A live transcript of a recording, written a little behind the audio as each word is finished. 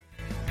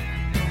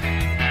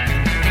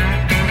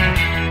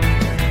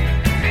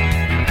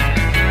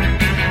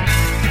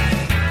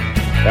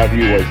Our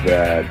view was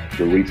that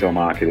the retail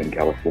market in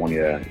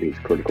California is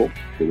critical.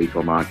 The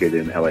retail market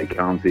in LA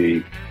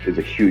County is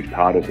a huge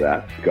part of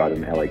that. We've got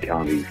in LA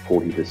County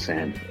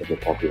 40% of the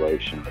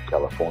population of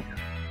California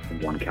in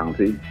one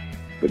county.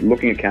 But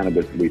looking at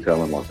cannabis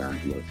retail in Los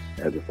Angeles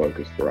as a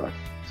focus for us,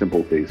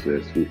 simple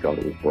thesis, we felt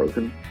it was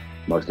broken.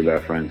 Most of our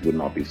friends would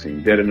not be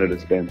seen dead in a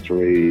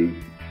dispensary.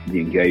 The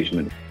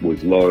engagement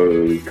was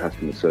low.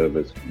 Customer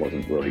service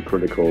wasn't really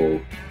critical.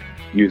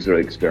 User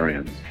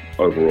experience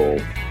overall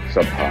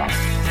subpar.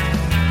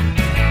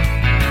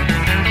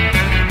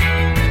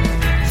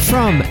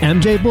 From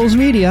MJ Bulls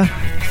Media,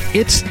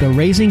 it's the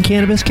Raising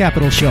Cannabis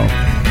Capital Show.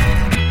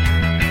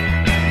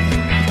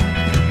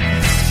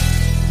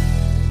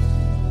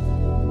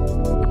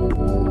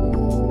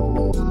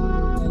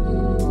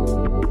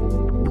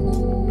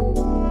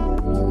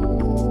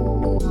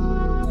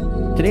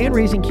 Today on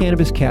Raising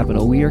Cannabis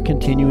Capital, we are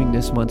continuing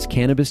this month's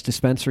Cannabis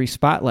Dispensary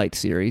Spotlight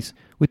Series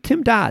with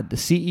Tim Dodd, the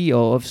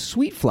CEO of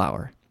Sweet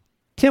Flower.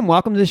 Tim,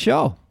 welcome to the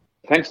show.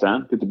 Thanks,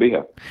 Dan. Good to be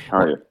here. How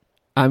are you?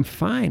 I'm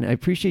fine. I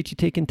appreciate you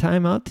taking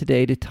time out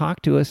today to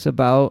talk to us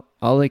about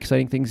all the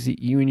exciting things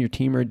that you and your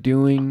team are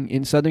doing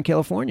in Southern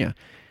California.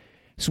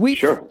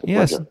 Sweet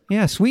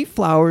Sweet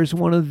Flower is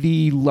one of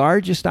the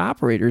largest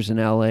operators in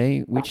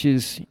LA, which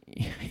is,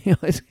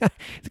 it's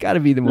got to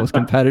be the most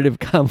competitive,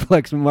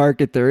 complex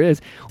market there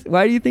is.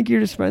 Why do you think your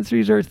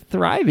dispensaries are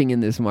thriving in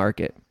this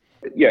market?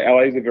 Yeah,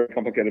 LA is a very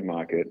complicated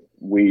market.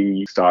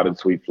 We started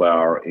Sweet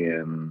Flower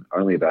in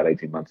only about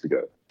 18 months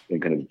ago, in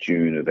kind of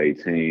June of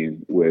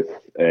 18, with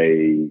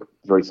a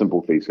very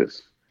simple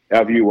thesis.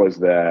 Our view was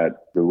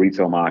that the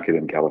retail market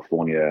in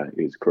California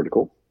is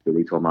critical. The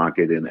retail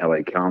market in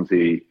LA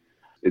County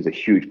is a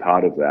huge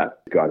part of that.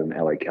 We've got in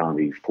LA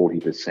County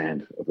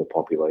 40% of the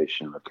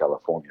population of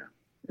California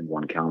in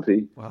one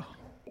county. Wow.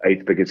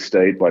 8th biggest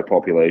state by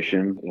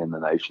population in the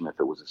nation if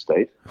it was a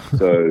state.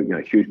 So,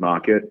 huge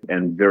market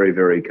and very,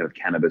 very kind of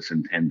cannabis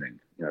intending,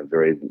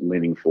 very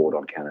leaning forward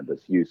on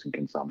cannabis use and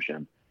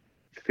consumption.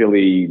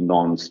 Fairly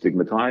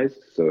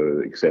non-stigmatized,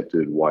 so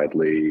accepted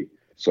widely,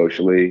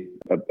 socially,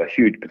 a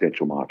huge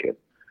potential market.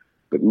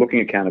 But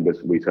looking at cannabis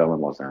retail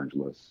in Los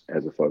Angeles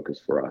as a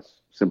focus for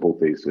us, simple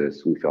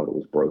thesis, we felt it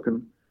was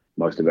broken.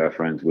 Most of our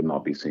friends would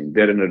not be seen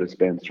dead in a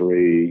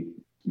dispensary.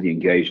 The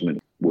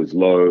engagement was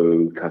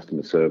low.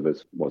 Customer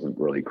service wasn't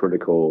really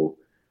critical.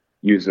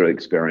 User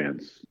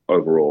experience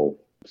overall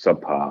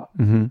subpar.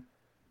 Mm-hmm.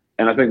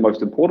 And I think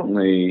most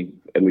importantly,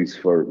 at least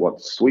for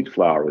what Sweet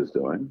Flower is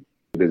doing,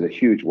 there's a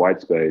huge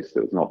white space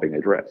that's not being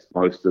addressed.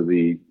 Most of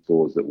the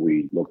stores that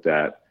we looked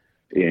at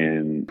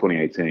in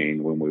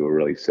 2018, when we were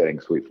really setting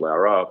Sweet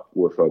Flower up,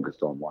 were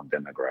focused on one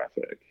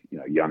demographic,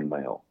 young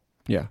male.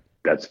 Yeah.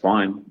 That's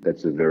fine.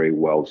 That's a very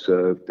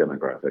well-served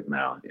demographic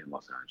now in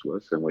Los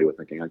Angeles. And we were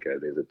thinking, okay,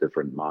 there's a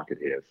different market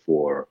here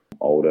for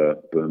older,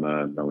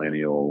 boomer,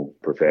 millennial,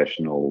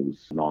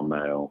 professionals,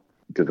 non-male,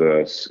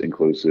 diverse,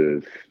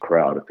 inclusive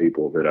crowd of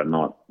people that are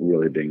not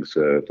really being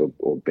served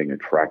or being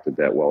attracted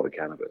that well to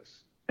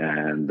cannabis.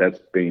 And that's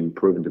been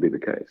proven to be the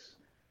case.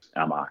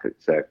 Our market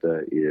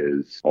sector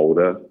is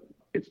older.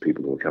 It's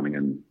people who are coming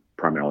in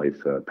primarily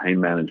for pain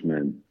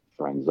management,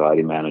 for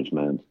anxiety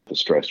management, for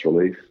stress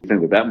relief. I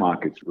think that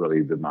market's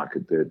really the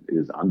market that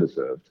is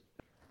underserved.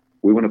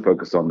 We want to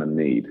focus on the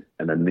need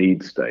and the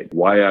need state.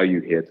 Why are you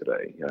here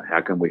today?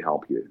 How can we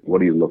help you?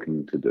 What are you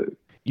looking to do?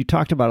 You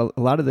talked about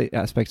a lot of the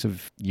aspects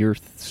of your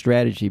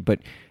strategy, but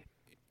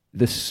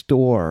the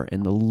store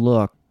and the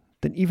look,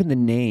 even the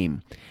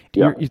name,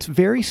 it's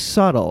very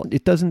subtle.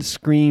 It doesn't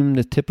scream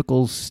the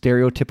typical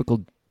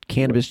stereotypical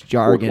cannabis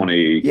jargon.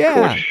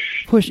 420,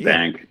 push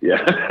bank.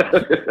 Yeah.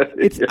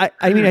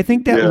 I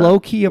think that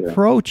low-key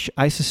approach,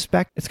 I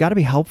suspect it's got to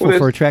be helpful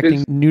for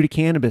attracting new to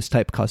cannabis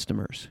type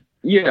customers.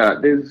 Yeah,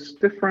 there's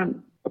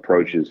different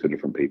approaches for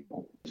different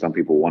people. Some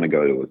people want to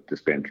go to a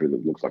dispensary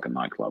that looks like a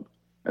nightclub,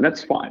 and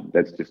that's fine.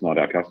 That's just not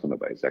our customer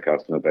base. Our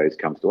customer base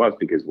comes to us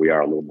because we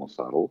are a little more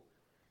subtle.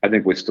 I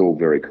think we're still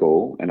very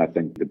cool, and I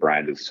think the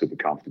brand is super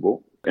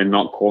comfortable. And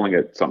not calling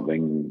it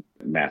something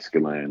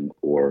masculine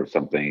or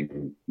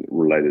something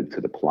related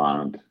to the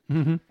plant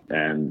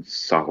and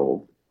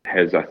subtle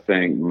has, I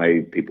think,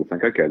 made people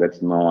think, okay,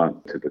 that's not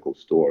a typical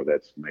store.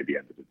 That's maybe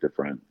a bit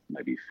different,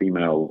 maybe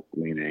female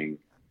leaning.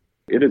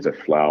 It is a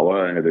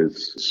flower, and it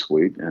is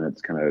sweet, and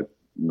it's kind of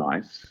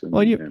nice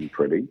and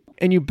pretty.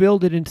 And you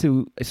build it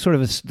into sort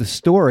of the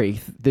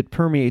story that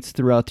permeates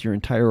throughout your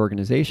entire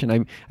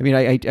organization.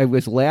 I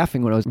was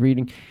laughing when I was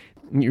reading,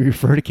 you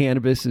refer to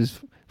cannabis as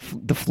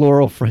the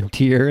floral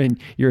frontier, and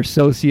your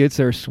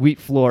associates are sweet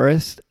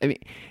florists.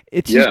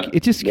 It's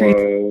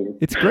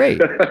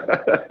great.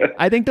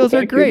 I think those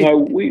are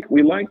great.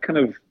 We like kind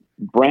of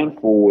brand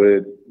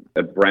forward,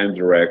 a brand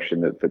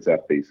direction that fits our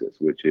thesis,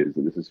 which is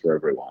that this is for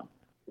everyone.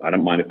 I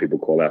don't mind if people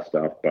call our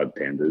stuff bud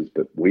tenders,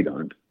 but we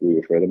don't. We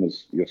refer them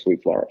as your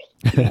sweet florist.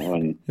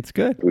 And it's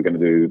good. We're going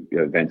to do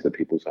events at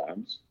people's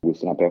homes. We'll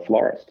send up our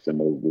florists, and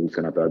we'll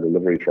send up our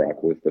delivery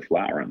truck with the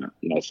flower in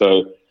it.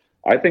 So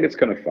I think it's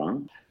kind of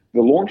fun.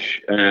 The launch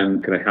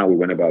and kind of how we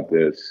went about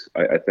this,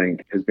 I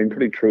think, has been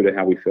pretty true to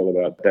how we feel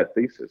about that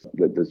thesis,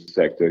 that this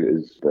sector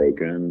is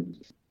broken.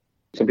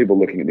 Some people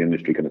looking at the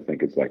industry kind of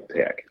think it's like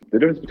tech. The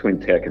difference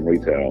between tech and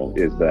retail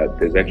is that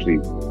there's actually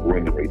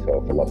room in retail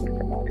for lots of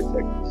different market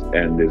segments.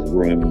 And there's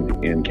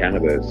room in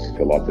cannabis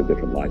for lots of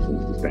different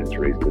licensed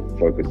dispensaries to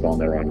focus on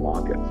their own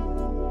markets.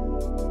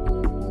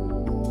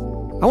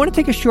 I want to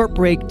take a short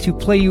break to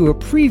play you a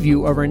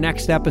preview of our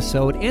next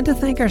episode and to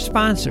thank our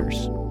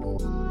sponsors.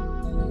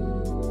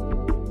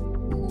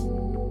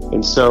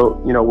 And so,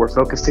 we're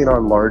focusing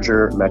on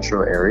larger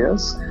metro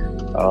areas.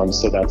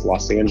 So that's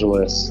Los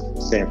Angeles,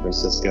 San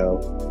Francisco,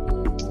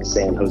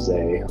 San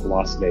Jose,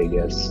 Las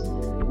Vegas,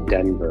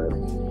 Denver.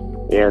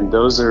 And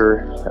those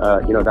are,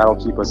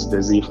 that'll keep us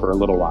busy for a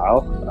little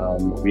while.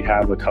 We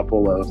have a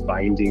couple of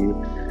binding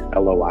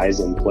LOIs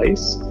in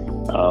place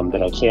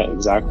that I can't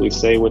exactly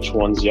say which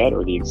ones yet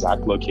or the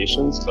exact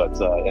locations, but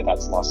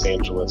that's Los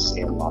Angeles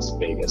and Las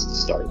Vegas to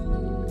start.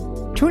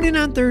 Tune in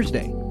on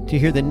Thursday to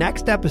hear the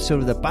next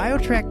episode of the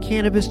BioTrack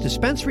Cannabis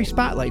Dispensary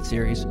Spotlight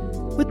Series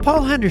with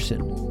Paul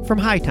Henderson from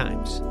High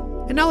Times.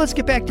 And now let's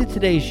get back to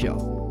today's show.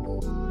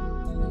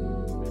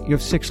 You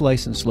have 6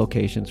 licensed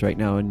locations right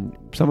now, and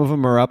some of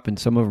them are up and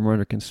some of them are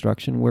under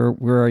construction. Where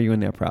are you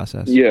in that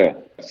process? Yeah,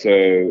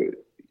 so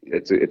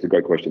it's a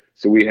great question.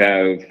 So we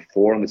have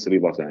 4 in the city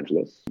of Los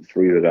Angeles,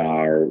 3 that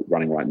are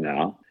running right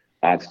now,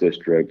 Arts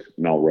District,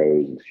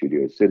 Melrose, and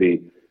Studio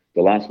City.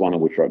 The last one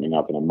of which are opening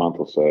up in a month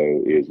or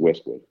so is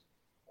Westwood.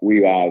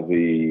 We are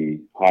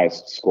the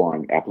highest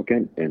scoring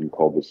applicant in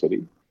Culver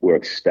City. We're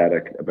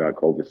ecstatic about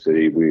Culver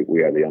City.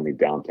 We are the only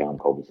downtown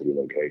Culver City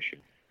location.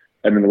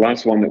 And then the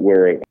last one that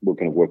we're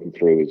kind of working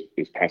through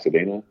is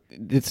Pasadena.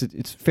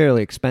 It's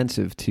fairly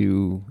expensive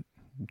to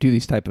do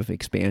these type of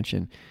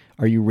expansion.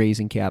 Are you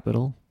raising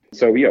capital?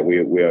 So yeah, we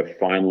are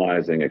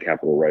finalizing a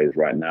capital raise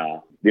right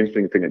now. The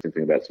interesting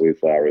thing about Sweet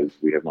Flower is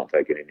we have not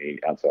taken any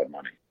outside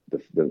money.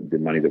 The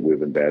money that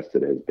we've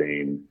invested has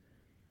been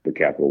the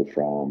capital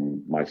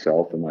from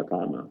myself and my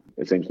partner,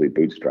 essentially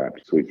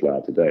bootstrapped Sweet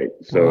Flower to date.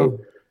 So wow.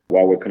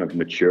 While we're kind of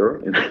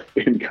mature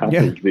in kind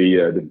of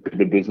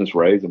the business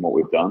raise and what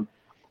we've done,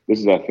 this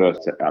is our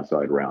first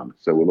outside round.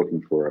 So we're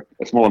looking for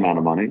a small amount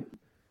of money.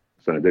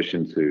 So in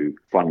addition to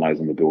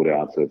finalizing the build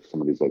outs of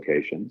some of these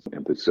locations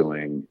and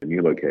pursuing the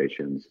new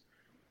locations,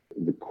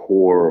 the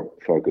core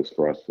focus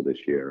for us for this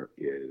year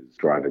is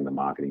driving the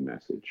marketing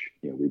message.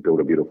 We built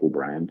a beautiful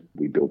brand.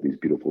 We built these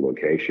beautiful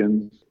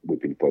locations.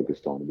 We've been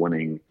focused on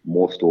winning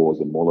more stores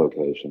and more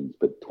locations,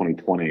 but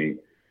 2020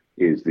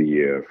 is the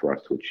year for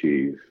us to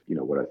achieve,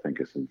 what I think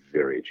are some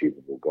very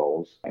achievable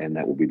goals. And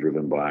that will be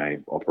driven by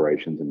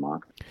operations and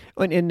marketing.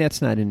 And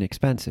that's not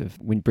inexpensive.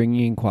 When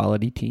bringing in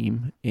quality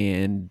team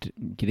and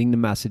getting the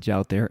message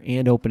out there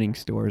and opening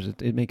stores,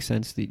 it makes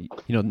sense that,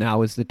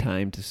 now is the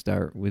time to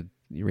start with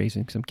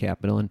raising some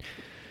capital. And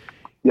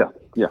yeah.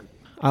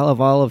 I'll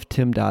have all of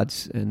Tim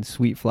Dodd's and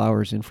Sweet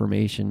Flower's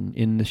information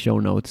in the show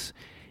notes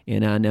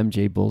and on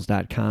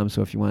mjbulls.com.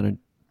 So if you want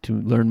to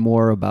learn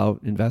more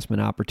about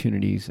investment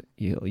opportunities,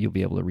 you'll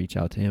be able to reach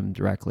out to him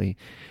directly.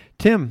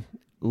 Tim,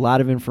 a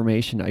lot of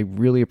information. I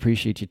really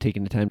appreciate you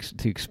taking the time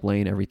to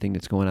explain everything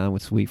that's going on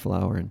with Sweet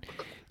Flower, and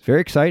it's very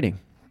exciting.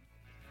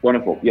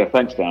 Wonderful. Yeah,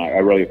 thanks, Dan. I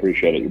really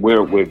appreciate it.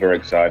 We're very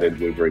excited.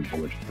 We're very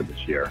bullish for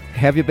this year.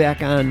 Have you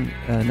back on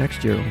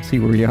next year. Let's see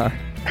where we are.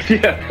 Yeah,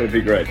 that'd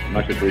be great.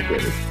 Much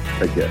appreciated.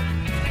 Take care.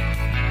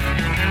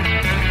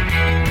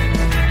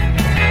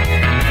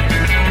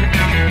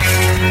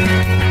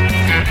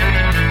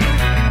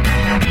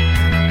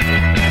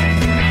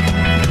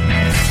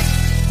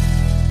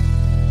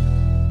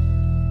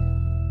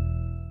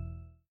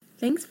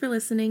 Thanks for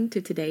listening to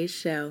today's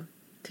show.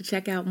 To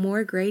check out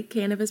more great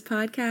cannabis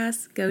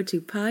podcasts, go to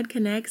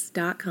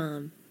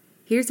podconnects.com.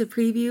 Here's a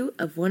preview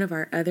of one of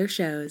our other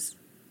shows.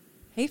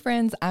 Hey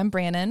friends, I'm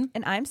Brannon.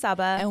 And I'm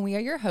Saba. And we are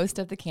your host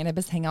of the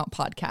Cannabis Hangout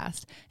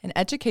podcast, an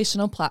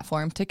educational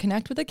platform to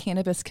connect with the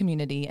cannabis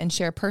community and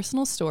share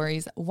personal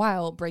stories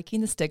while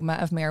breaking the stigma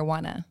of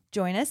marijuana.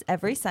 Join us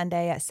every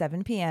Sunday at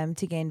 7 p.m.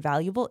 to gain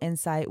valuable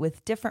insight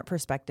with different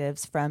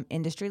perspectives from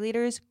industry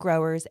leaders,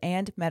 growers,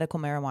 and medical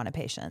marijuana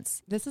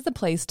patients. This is a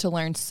place to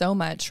learn so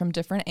much from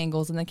different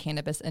angles in the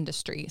cannabis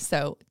industry.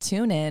 So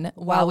tune in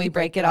while we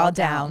break it all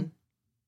down.